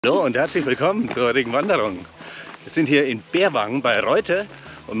Hallo und herzlich willkommen zur heutigen Wanderung. Wir sind hier in Berwang bei Reutte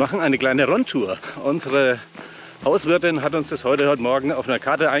und machen eine kleine Rundtour. Unsere Hauswirtin hat uns das heute Morgen auf einer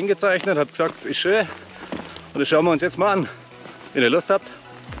Karte eingezeichnet, hat gesagt, es ist schön. Und das schauen wir uns jetzt mal an. Wenn ihr Lust habt,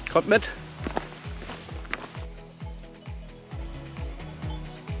 kommt mit.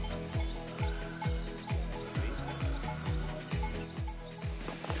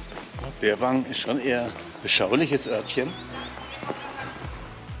 Berwang ist schon eher ein beschauliches Örtchen.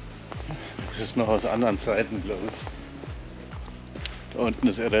 Das ist noch aus anderen Zeiten, glaube ich. Da unten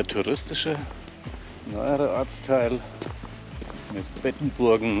ist eher der touristische, neuere Ortsteil mit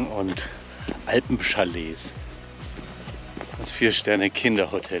Bettenburgen und Alpenchalets. Das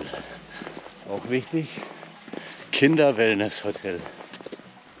 4-Sterne-Kinderhotel. Auch wichtig, Kinder-Wellness-Hotel.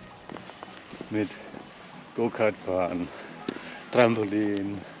 Mit Go-Kart-Fahren,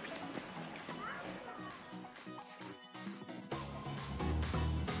 Trampolin.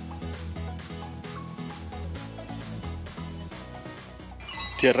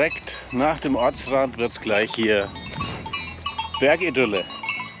 Direkt nach dem Ortsrand wird es gleich hier Bergidylle.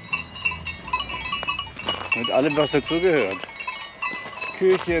 Mit allem, was dazugehört.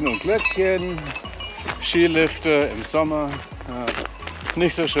 Küchen und Glöckchen, Skilifte im Sommer. Ja,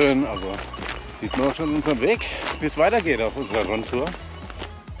 nicht so schön, aber sieht man auch schon unseren Weg, wie es weitergeht auf unserer Rundtour.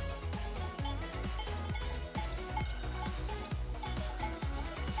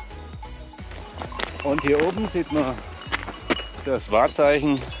 Und hier oben sieht man das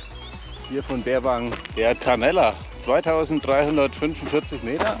Wahrzeichen hier von Berwang, der Tanella, 2345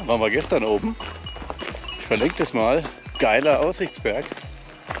 Meter, waren wir gestern oben. Ich verlinke das mal, geiler Aussichtsberg.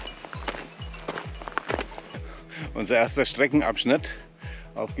 Unser erster Streckenabschnitt,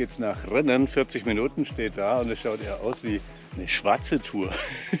 auf geht's nach Rinnen, 40 Minuten steht da und es schaut eher aus wie eine schwarze Tour.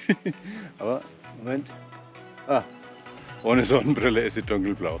 Aber Moment, ohne Sonnenbrille ist sie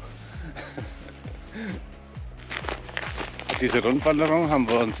dunkelblau. Diese Rundwanderung haben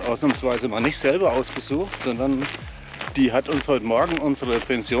wir uns ausnahmsweise mal nicht selber ausgesucht, sondern die hat uns heute Morgen unsere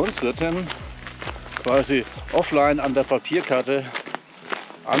Pensionswirtin quasi offline an der Papierkarte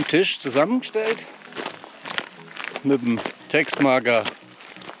am Tisch zusammengestellt, mit dem Textmarker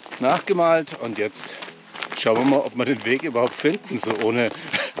nachgemalt und jetzt schauen wir mal, ob wir den Weg überhaupt finden, so ohne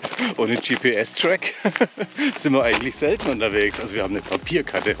GPS-Track sind wir eigentlich selten unterwegs. Also wir haben eine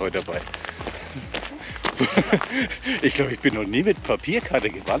Papierkarte heute dabei. Ich glaube, ich bin noch nie mit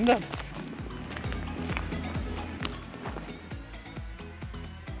Papierkarte gewandert.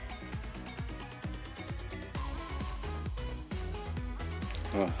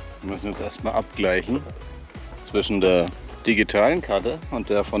 So, wir müssen jetzt erstmal abgleichen zwischen der digitalen Karte und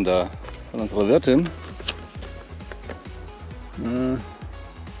der von unserer Wirtin.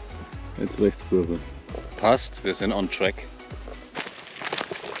 Jetzt Rechtskurve. Passt, wir sind on track.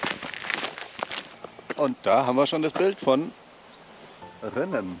 Und da haben wir schon das Bild von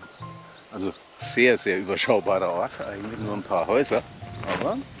Rinnen. Also sehr, sehr überschaubarer Ort, eigentlich nur ein paar Häuser.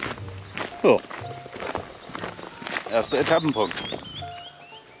 Aber so, erster Etappenpunkt.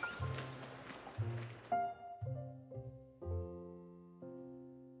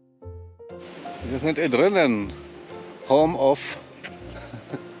 Wir sind in Rinnen, Home of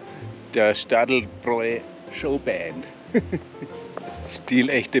der Stadelbräu Showband.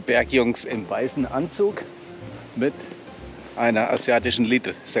 Stilechte Bergjungs im weißen Anzug mit einer asiatischen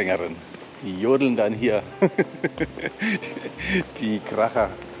Liedsängerin. Die jodeln dann hier die Kracher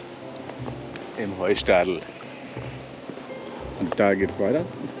im Heustadel. Und da geht's weiter.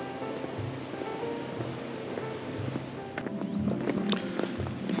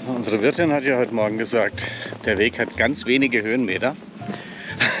 Unsere Wirtin hat ja heute Morgen gesagt, der Weg hat ganz wenige Höhenmeter.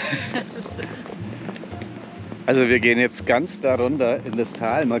 Also wir gehen jetzt ganz da runter in das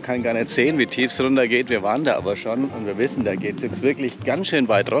Tal. Man kann gar nicht sehen, wie tief es runter geht. Wir waren da aber schon und wir wissen, da geht es jetzt wirklich ganz schön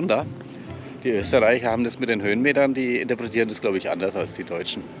weit runter. Die Österreicher haben das mit den Höhenmetern, die interpretieren das, glaube ich, anders als die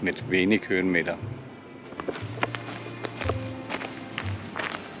Deutschen, mit wenig Höhenmeter.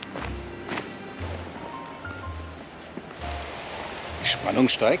 Die Spannung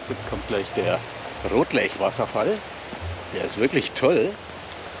steigt. Jetzt kommt gleich der Rotlech-Wasserfall. Der ist wirklich toll.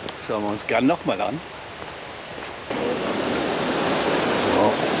 Schauen wir uns gern nochmal an.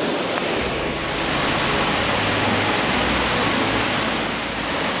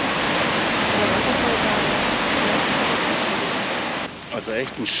 Also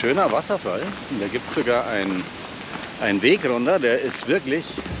echt ein schöner Wasserfall. Und da gibt es sogar einen Weg runter, der ist wirklich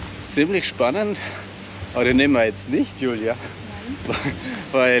ziemlich spannend. Aber den nehmen wir jetzt nicht, Julia. Nein.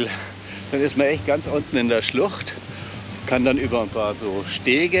 Weil dann ist man echt ganz unten in der Schlucht, kann dann über ein paar so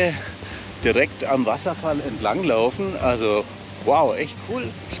Stege direkt am Wasserfall entlang laufen. Also Wow, echt cool.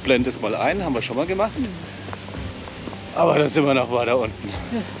 Ich blende es mal ein, haben wir schon mal gemacht. Aber da sind wir noch weiter unten.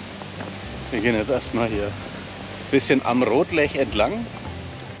 Wir gehen jetzt erstmal hier ein bisschen am Rotlech entlang.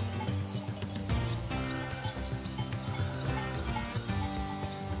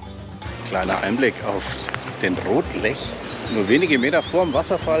 Kleiner Einblick auf den Rotlech. Nur wenige Meter vor dem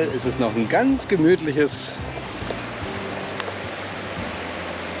Wasserfall ist es noch ein ganz gemütliches.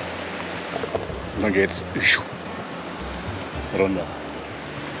 Und dann geht's runter.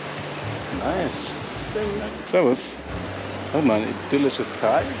 Nice. Servus. Guck mal, ein idyllisches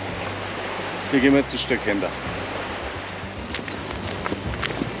Tal. Hier gehen wir jetzt ein Stück hinter.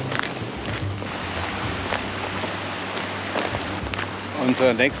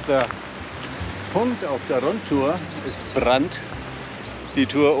 Unser nächster Punkt auf der Rundtour ist Brand. Die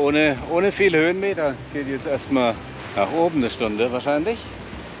Tour ohne viele Höhenmeter geht jetzt erstmal nach oben eine Stunde wahrscheinlich.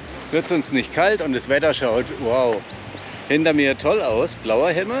 Wird es uns nicht kalt und das Wetter schaut, wow, hinter mir toll aus.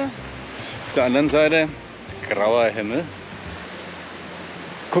 Blauer Himmel, auf der anderen Seite grauer Himmel.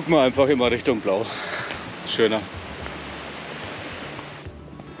 Gucken wir einfach immer Richtung Blau. Schöner.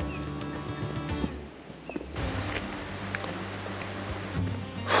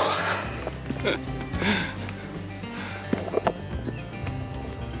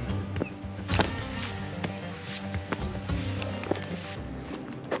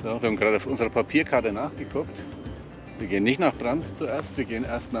 So, wir haben gerade auf unserer Papierkarte nachgeguckt. Wir gehen nicht nach Brand zuerst, wir gehen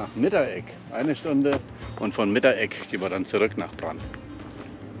erst nach Mitteregg. 1 Stunde und von Mitteregg gehen wir dann zurück nach Brand.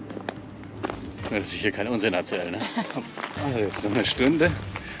 Ich will sicher keinen Unsinn erzählen. Ne? Also jetzt noch 1 Stunde.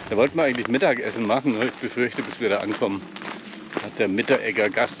 Da wollten wir eigentlich Mittagessen machen, ne? Ich befürchte, bis wir da ankommen, hat der Mitteregger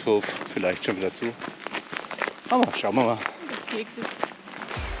Gasthof vielleicht schon wieder zu. Aber schauen wir mal. Das Kekse.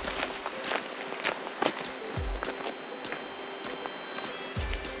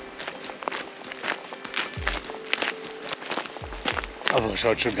 Aber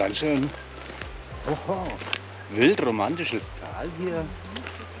schaut schon ganz schön wild romantisches Tal hier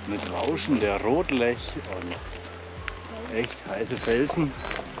mit Rauschen der Rotlech und echt heiße Felsen.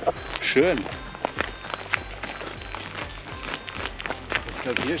 Schön. Ich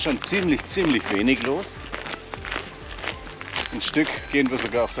glaube, hier ist schon ziemlich wenig los. Ein Stück gehen wir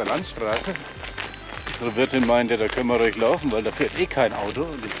sogar auf der Landstraße. Unsere Wirtin meinte, da können wir ruhig laufen, weil da fährt eh kein Auto.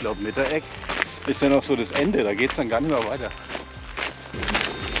 Und ich glaube, Mitteregg ist ja noch so das Ende, da geht es dann gar nicht mehr weiter.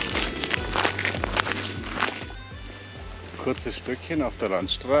 Kurzes Stückchen auf der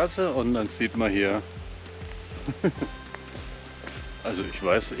Landstraße und dann sieht man hier, also ich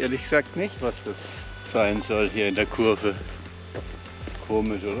weiß ehrlich gesagt nicht, was das sein soll hier in der Kurve.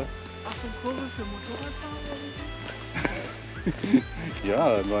 Komisch, oder? Achtung, Kurve für Motorradfahrer?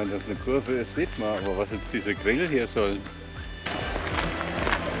 Ja, ich meine, dass eine Kurve ist, sieht man, aber was jetzt diese Kringel hier sollen.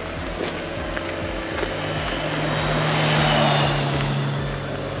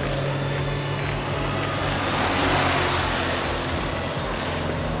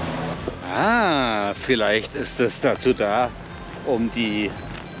 Vielleicht ist es dazu da, um die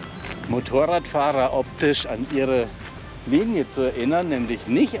Motorradfahrer optisch an ihre Linie zu erinnern, nämlich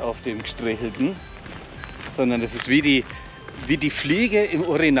nicht auf dem gestrichelten, sondern das ist wie die Fliege im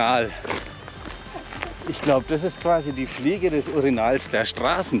Urinal. Ich glaube, das ist quasi die Fliege des Urinals der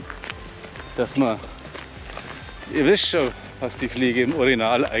Straßen. Dass man, ihr wisst schon, was die Fliege im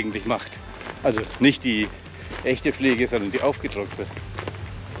Urinal eigentlich macht. Also nicht die echte Fliege, sondern die aufgedruckte.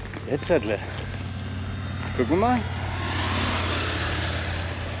 Jetzt gucken wir mal.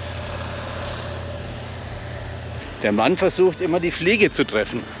 Der Mann versucht immer die Fliege zu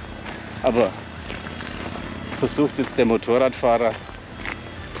treffen, aber versucht jetzt der Motorradfahrer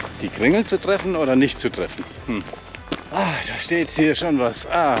die Kringel zu treffen oder nicht zu treffen? Da steht hier schon was.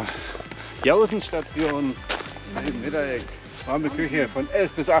 Jausenstation in Mitteregg. Warme Küche von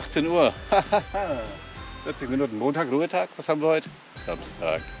 11 bis 18 Uhr. 40 Minuten Montag, Ruhetag. Was haben wir heute?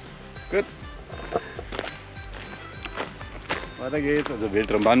 Samstag. Gut. Weiter geht's. Also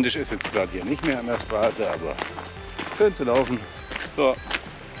wild romantisch ist jetzt gerade hier nicht mehr an der Straße, aber schön zu laufen. So.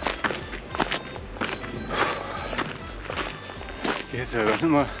 Hier ist ja doch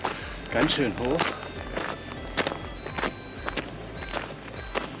immer ganz schön hoch.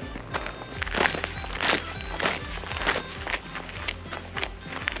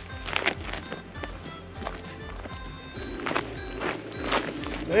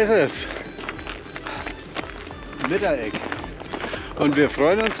 Da ist es. Mitteregg. Und wir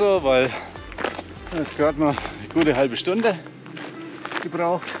freuen uns so, weil jetzt gerade mal eine gute halbe Stunde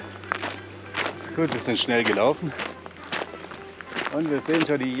gebraucht. Gut, wir sind schnell gelaufen. Und wir sehen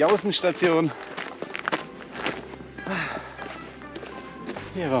schon die Jausenstation.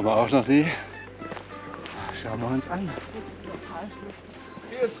 Hier waren wir auch noch nie. Schauen wir uns an. Totalschlucht.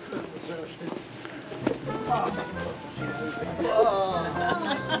 Jetzt können wir es ja schätzen.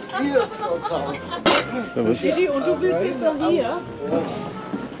 Jetzt kommt's auf. Servus. Didi, und du willst jetzt noch hier?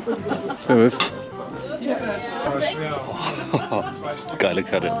 Servus. Aber schwer. Geile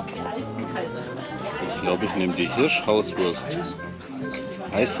Karte. Ich glaube, ich nehme die Hirschhauswurst.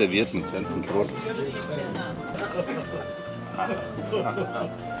 Heiß serviert mit Senf und Brot.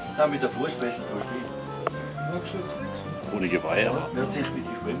 Da mit der Fußfessel Magst du jetzt nichts? Ohne Geweih, aber. wird sich mit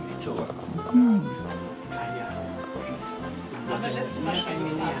den Schwimmen nicht so.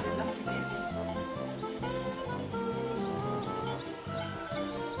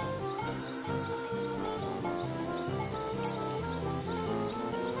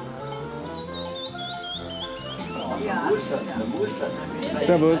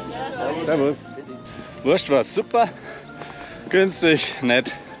 Servus. Servus. Wurst war super, günstig,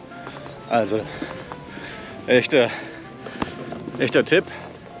 nett. Also echter Tipp.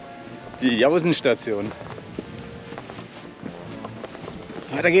 Die Jausenstation.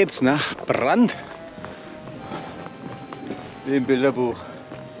 Weiter geht's nach Brand. Wie im Bilderbuch.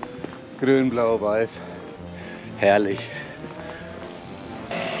 Grün, blau, weiß. Herrlich.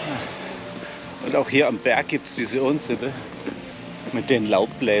 Und auch hier am Berg gibt es diese Unsitte mit den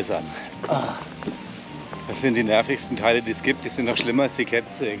Laubbläsern. Das sind die nervigsten Teile, die es gibt. Die sind noch schlimmer als die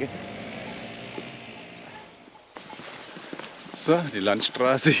Kettensäge. So, die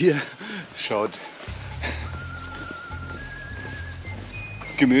Landstraße hier schaut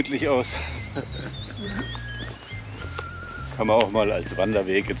gemütlich aus. Kann man auch mal als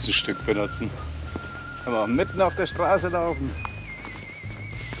Wanderweg jetzt ein Stück benutzen. Kann man auch mitten auf der Straße laufen.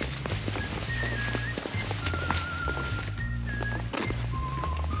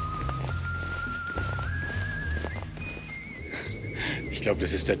 Ich glaube,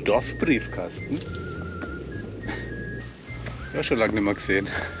 das ist der Dorfbriefkasten. Ja, schon lange nicht mehr gesehen.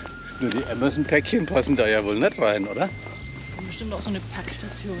 Nur die Amazon-Päckchen passen da ja wohl nicht rein, oder? Bestimmt auch so eine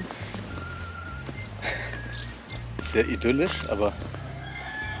Packstation. Sehr idyllisch, aber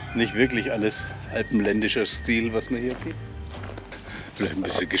nicht wirklich alles alpenländischer Stil, was man hier sieht. Vielleicht ein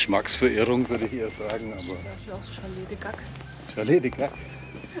bisschen Geschmacksverirrung, würde ich eher sagen, aber... Da ist ja auch Chalet de Gac. Chalet de Gac.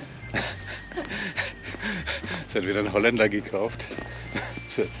 Jetzt hat wieder ein Holländer gekauft.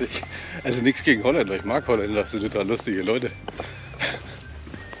 Schätze ich. Also nichts gegen Holländer, ich mag Holländer, das sind total lustige Leute.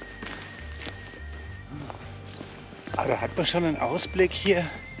 Aber da hat man schon einen Ausblick hier.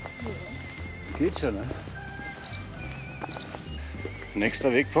 Geht schon, ne?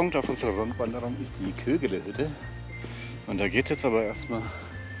 Nächster Wegpunkt auf unserer Rundwanderung ist die Kögele Hütte. Und da geht jetzt aber erstmal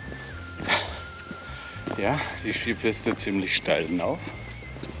ja, die Skipiste ziemlich steil hinauf.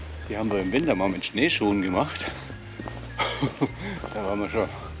 Die haben wir im Winter mal mit Schneeschuhen gemacht. Da waren wir schon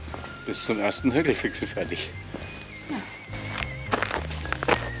bis zum ersten Hügelfixe fertig.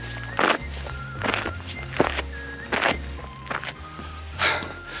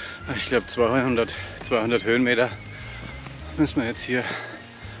 Ich glaube 200 Höhenmeter müssen wir jetzt hier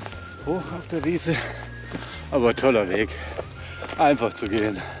hoch auf der Wiese. Aber toller Weg. Einfach zu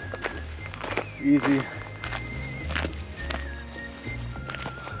gehen. Easy.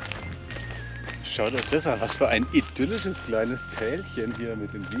 Schaut euch das an, was für ein idyllisches kleines Tälchen hier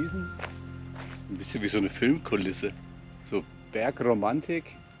mit den Wiesen. Ein bisschen wie so eine Filmkulisse. So Bergromantik.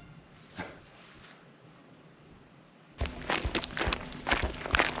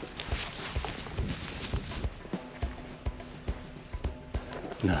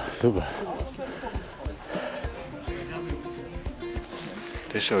 Na, super.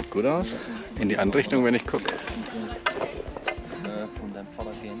 Das schaut gut aus. In die andere Richtung, wenn ich gucke. Von deinem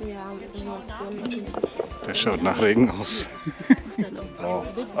Vater gehen. Das schaut nach Regen aus. Wow.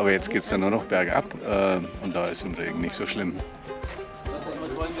 Aber jetzt geht es dann nur noch bergab und da ist im Regen nicht so schlimm.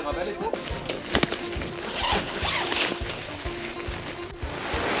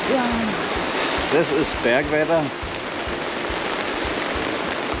 Ja, das ist Bergwetter.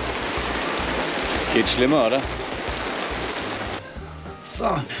 Geht schlimmer, oder? So,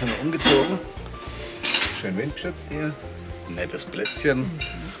 sind wir umgezogen. Schön windgeschützt hier. Nettes Plätzchen.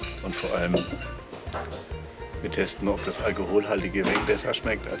 Und vor allem, wir testen, ob das alkoholhaltige Wein besser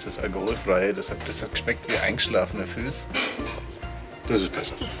schmeckt als das alkoholfreie. Das hat geschmeckt wie eingeschlafene Füße. Das ist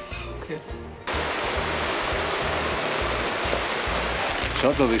besser. Okay.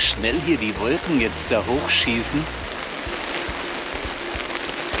 Schaut mal, wie schnell hier die Wolken jetzt da hochschießen.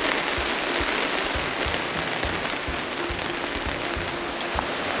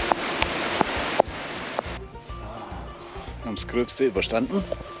 Haben das Gröbste überstanden.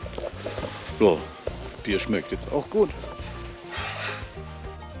 So, Bier schmeckt jetzt auch gut.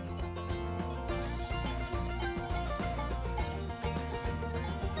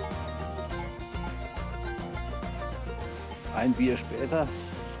 Ein Bier später.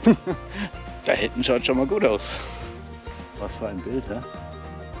 Da hinten schaut schon mal gut aus. Was für ein Bild, hä?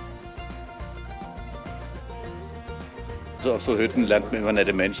 So auf so Hütten lernt man immer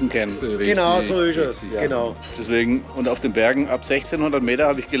nette Menschen kennen. Genau, so ist es. Ja. Genau. Deswegen, und auf den Bergen ab 1600 Meter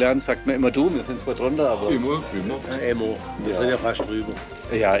habe ich gelernt, sagt mir immer du, wir sind zwar drunter, aber... Immer. Emo. Wir sind ja fast drüber.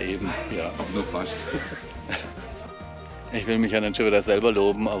 Ja, eben, ja. Nur fast. Ich will mich ja nicht schon wieder selber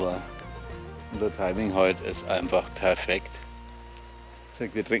loben, aber unser Timing heute ist einfach perfekt.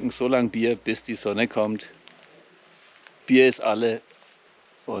 Wir trinken so lange Bier, bis die Sonne kommt. Bier ist alle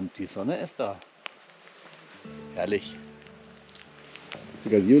und die Sonne ist da. Herrlich.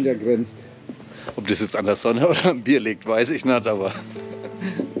 Sogar Julia grinst. Ob das jetzt an der Sonne oder am Bier liegt, weiß ich nicht, aber...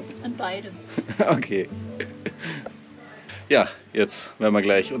 An beidem. Okay. Ja, jetzt werden wir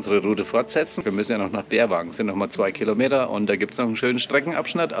gleich unsere Route fortsetzen. Wir müssen ja noch nach Berwang, es sind noch mal 2 Kilometer und da gibt es noch einen schönen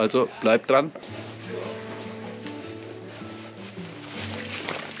Streckenabschnitt, also bleibt dran.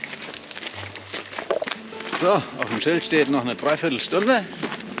 So, auf dem Schild steht noch eine Dreiviertelstunde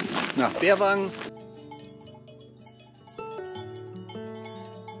nach Berwang.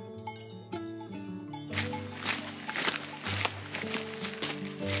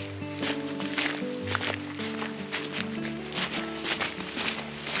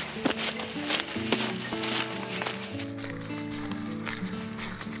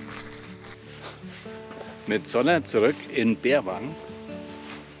 Mit Sonne zurück in Berwang.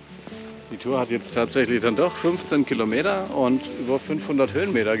 Die Tour hat jetzt tatsächlich dann doch 15 Kilometer und über 500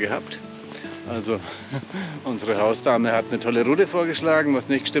 Höhenmeter gehabt. Also unsere Hausdame hat eine tolle Route vorgeschlagen. Was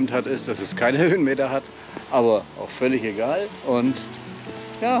nicht gestimmt hat, ist, dass es keine Höhenmeter hat, aber auch völlig egal. Und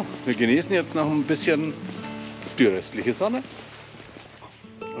ja, wir genießen jetzt noch ein bisschen die restliche Sonne.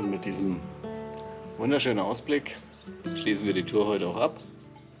 Und mit diesem wunderschönen Ausblick schließen wir die Tour heute auch ab.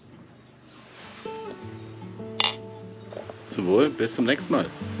 Zum Wohl, bis zum nächsten Mal.